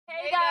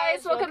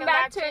guys, welcome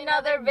back to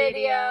another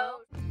video.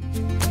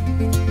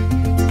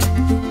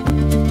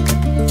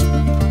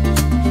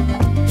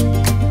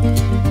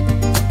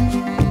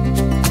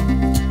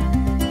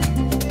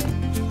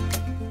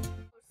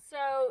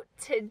 So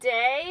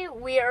today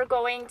we are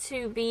going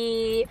to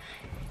be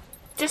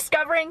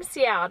discovering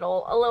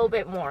Seattle a little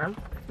bit more,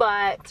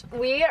 but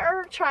we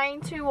are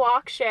trying to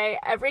walk Shay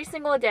every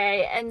single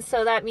day, and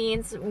so that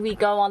means we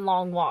go on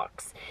long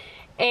walks.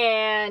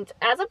 And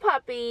as a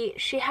puppy,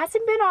 she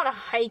hasn't been on a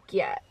hike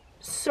yet.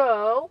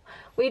 So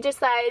we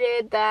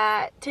decided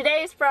that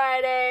today is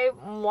Friday,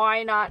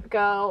 why not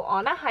go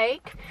on a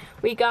hike?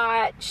 We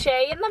got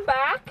Shay in the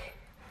back.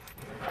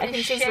 I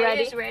think she's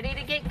ready. Is ready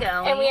to get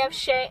going. And we have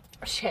Shay.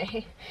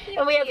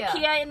 And we have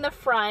Kia in the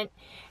front.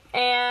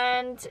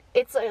 And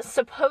it's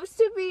supposed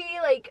to be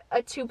like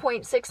a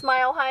 2.6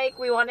 mile hike.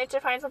 We wanted to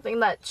find something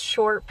that's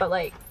short but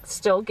like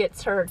still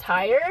gets her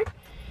tired.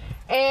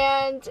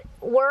 And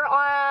we're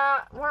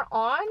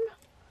on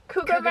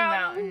Cougar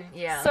Mountain.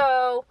 Yeah.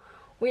 So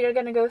we are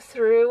gonna go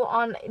through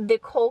on the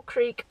Coal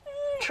Creek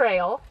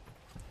Trail.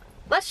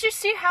 Let's just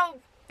see how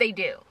they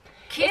do.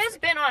 Kia's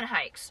been on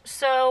hikes,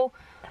 so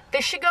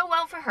this should go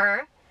well for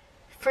her.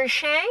 For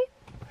Shay,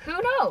 who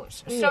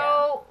knows? Yeah.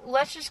 So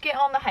let's just get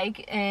on the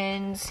hike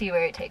and see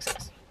where it takes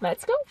us.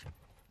 Let's go.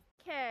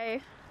 Okay,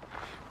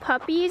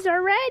 puppies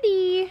are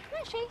ready. Come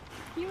on, Shay.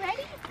 You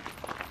ready?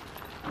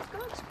 Let's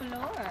go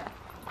explore.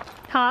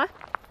 Huh?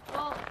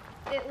 Well,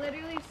 it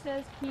literally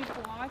says keep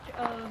watch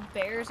of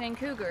bears and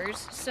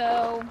cougars,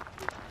 so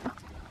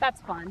that's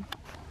fun.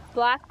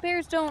 Black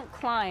bears don't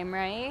climb,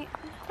 right?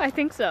 I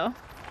think so.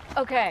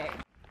 Okay.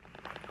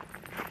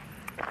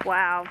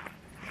 Wow.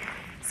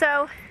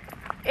 So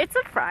it's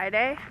a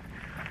Friday,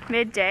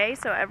 midday,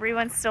 so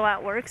everyone's still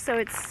at work, so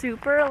it's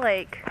super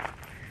like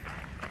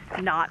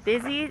not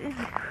busy,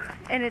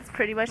 and it's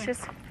pretty much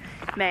just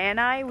May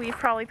and I. We've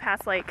probably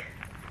passed like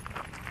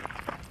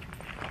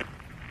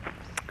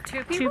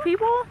two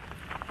people?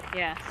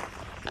 Yeah.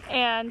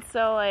 And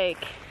so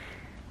like,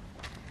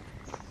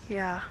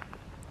 yeah.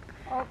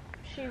 Oh,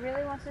 she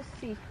really wants to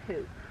see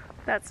poop.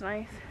 That's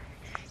nice.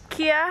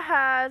 Kia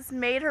has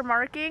made her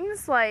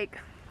markings like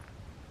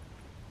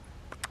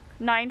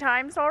 9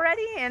 times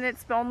already, and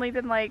it's only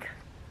been like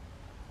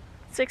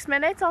 6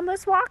 minutes on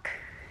this walk.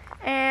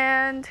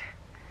 And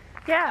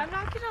yeah. I'm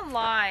not gonna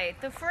lie,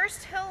 the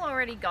first hill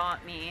already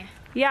got me.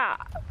 Yeah,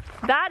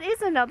 that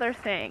is another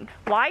thing.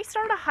 Why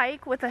start a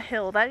hike with a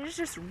hill? That is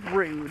just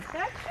rude.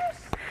 That's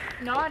just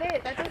not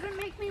it. That doesn't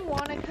make me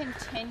want to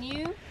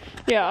continue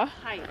Yeah. the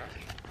hike.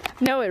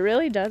 No, it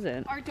really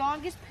doesn't. Our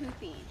dog is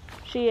pooping.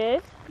 She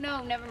is?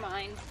 No, never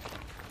mind.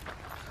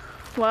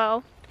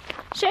 Well,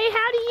 Shay,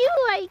 how do you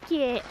like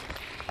it?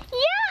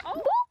 Yeah. Oh.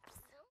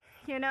 Whoops.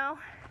 You know,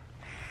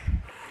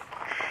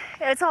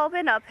 it's all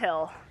been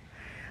uphill.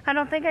 I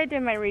don't think I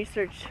did my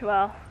research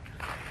well.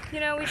 You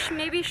know, we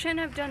maybe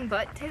shouldn't have done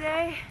butt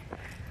today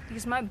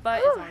because my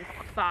butt is on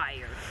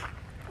fire.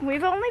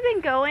 We've only been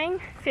going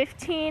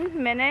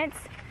 15 minutes,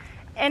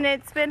 and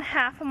it's been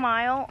half a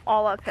mile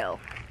all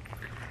uphill.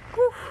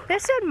 Whew.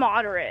 This said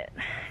moderate.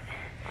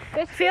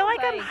 I feel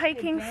like I'm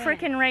hiking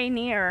freaking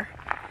Rainier.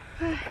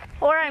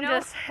 Or I'm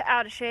just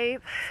out of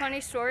shape. Funny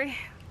story,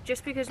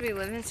 just because we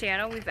live in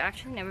Seattle, we've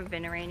actually never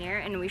been to Rainier,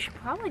 and we should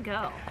probably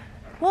go.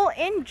 Well,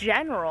 in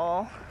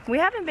general, we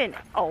haven't been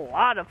a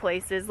lot of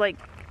places. Like,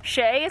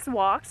 Shay's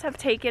walks have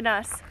taken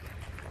us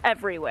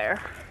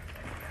everywhere.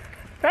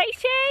 Right,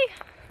 Shay?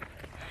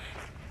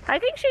 I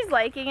think she's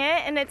liking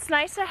it, and it's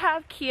nice to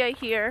have Kia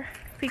here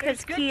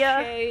because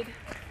Kia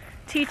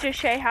teaches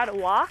Shay how to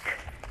walk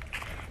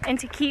and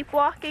to keep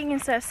walking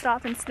instead of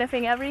stop and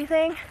sniffing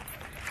everything.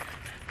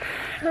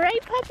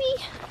 Right,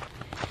 puppy?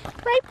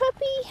 Right,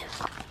 puppy?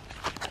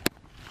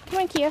 Come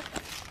on, Kia.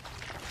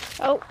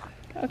 Oh,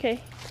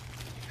 okay.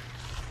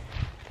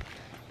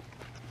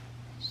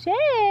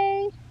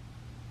 Shay!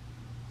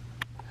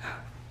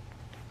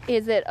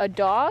 Is it a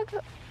dog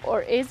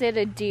or is it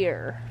a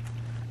deer?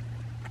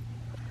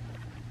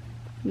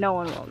 No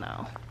one will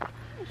know.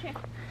 Okay.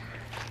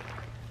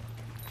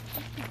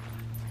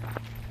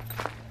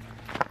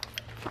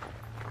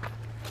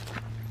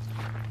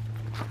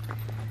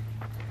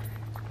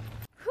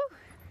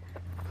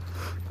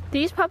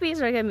 These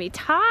puppies are gonna be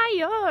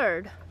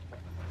tired.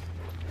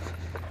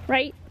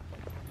 Right?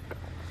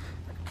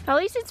 At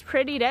least it's a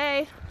pretty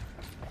day.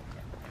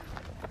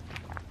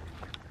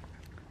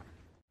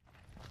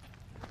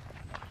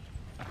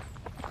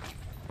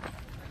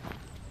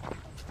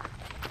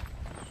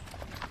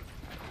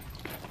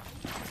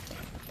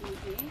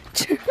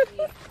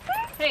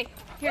 Hey,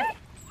 here.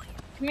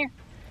 Come here.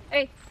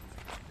 Hey.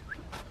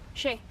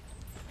 Shay.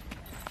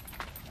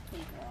 Hey,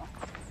 girl.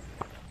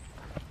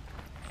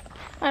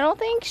 I don't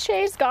think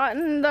Shay's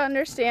gotten the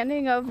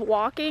understanding of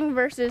walking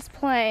versus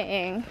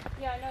playing.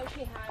 Yeah, no,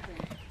 she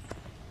hasn't.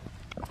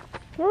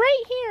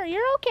 Right here,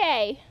 you're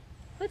okay.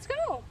 Let's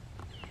go.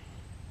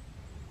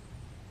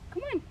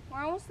 Come on,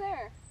 we're almost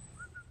there.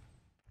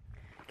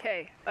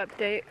 Okay,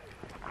 update.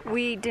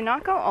 We did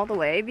not go all the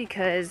way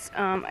because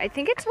I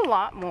think it's a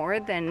lot more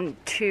than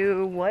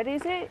what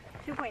is it?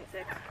 2.6.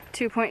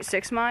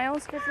 2.6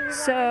 miles.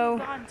 So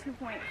gone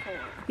 2.4.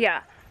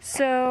 Yeah.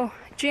 So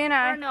G and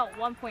I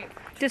 1.4.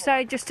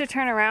 decided just to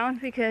turn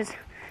around because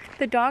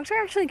the dogs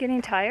are actually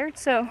getting tired.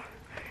 So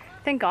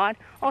thank God.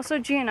 Also,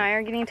 G and I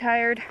are getting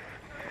tired.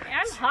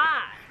 I'm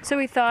hot. So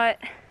we thought,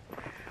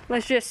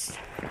 let's just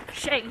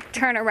Shay.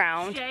 turn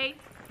around.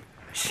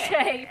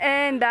 Shay.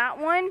 And that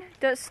one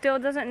still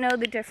doesn't know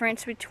the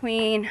difference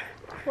between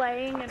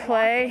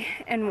play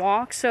and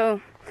walk.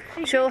 So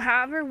she'll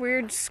have her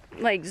weird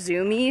like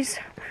zoomies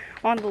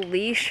on the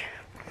leash,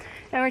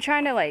 and we're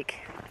trying to like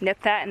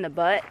nip that in the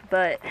butt,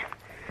 but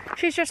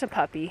she's just a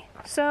puppy.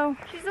 So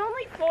she's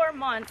only 4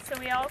 months, so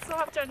we also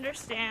have to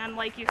understand,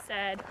 like you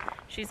said,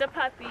 she's a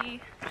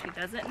puppy. She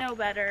doesn't know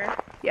better.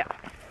 Yeah.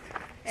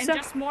 And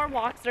just more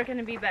walks are going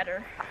to be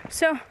better.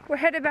 So we're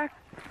headed back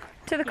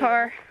to the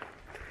car.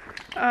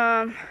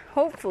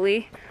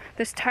 Hopefully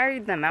this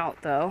tired them out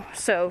though,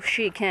 so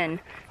she can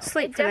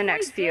sleep for the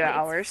next few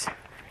hours.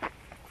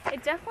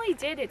 It definitely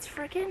did. It's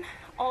freaking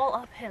all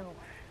uphill.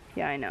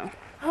 Yeah, I know.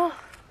 Oh,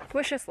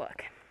 wish us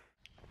luck.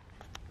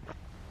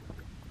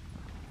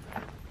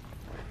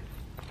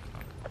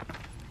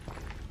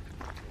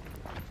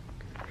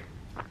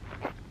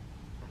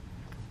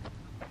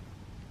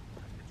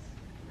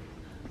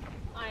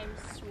 I'm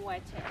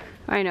sweating.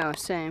 I know,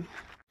 same.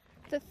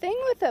 The thing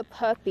with a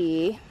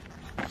puppy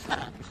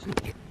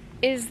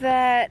is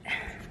that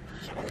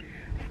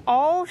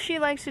all she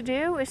likes to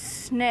do is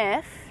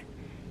sniff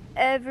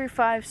every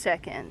 5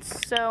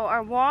 seconds. So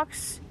our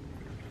walks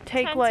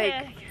take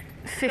like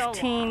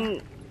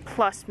 15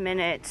 plus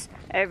minutes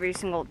every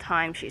single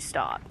time she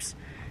stops.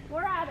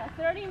 We're at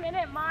a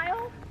 30-minute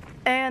mile.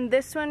 And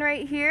this one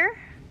right here,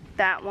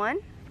 that one,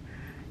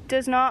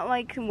 does not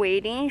like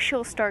waiting.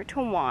 She'll start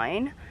to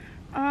whine.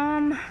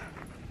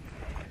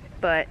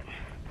 But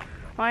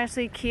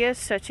honestly, Kia's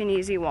such an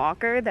easy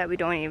walker that we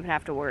don't even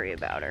have to worry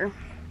about her.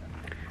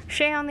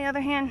 Shay, on the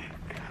other hand,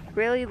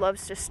 really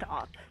loves to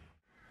stop.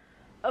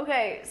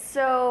 Okay,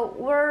 so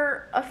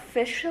we're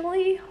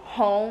officially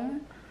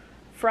home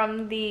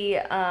from the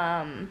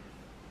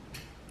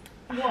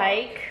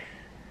hike,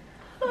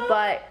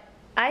 but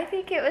I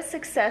think it was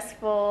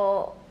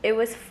successful. It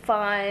was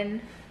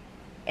fun,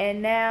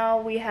 and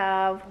now we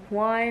have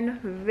one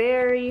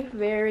very,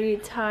 very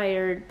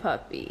tired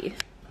puppy.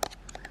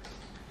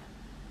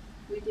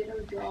 We did our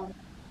job.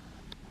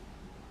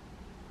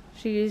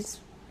 She's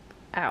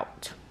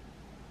out.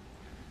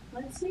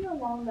 Let's see how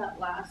long that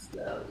lasts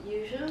though.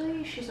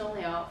 Usually she's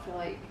only out for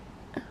like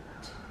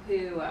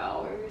 2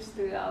 hours,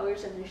 3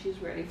 hours, and then she's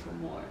ready for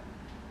more.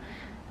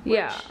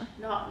 Yeah.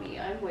 Not me,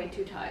 I'm way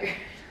too tired.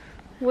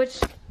 Which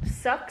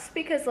Sucks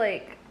because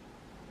like,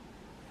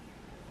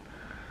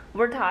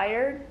 we're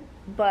tired,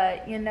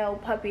 but you know,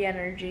 puppy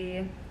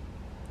energy.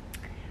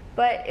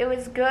 But it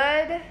was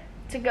good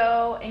to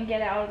go and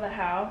get out of the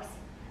house.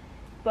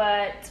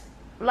 But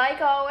like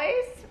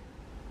always,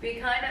 be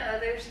kind to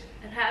others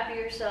and happy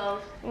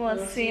yourself.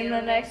 We'll see you in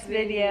the next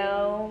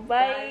video.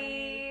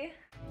 Bye.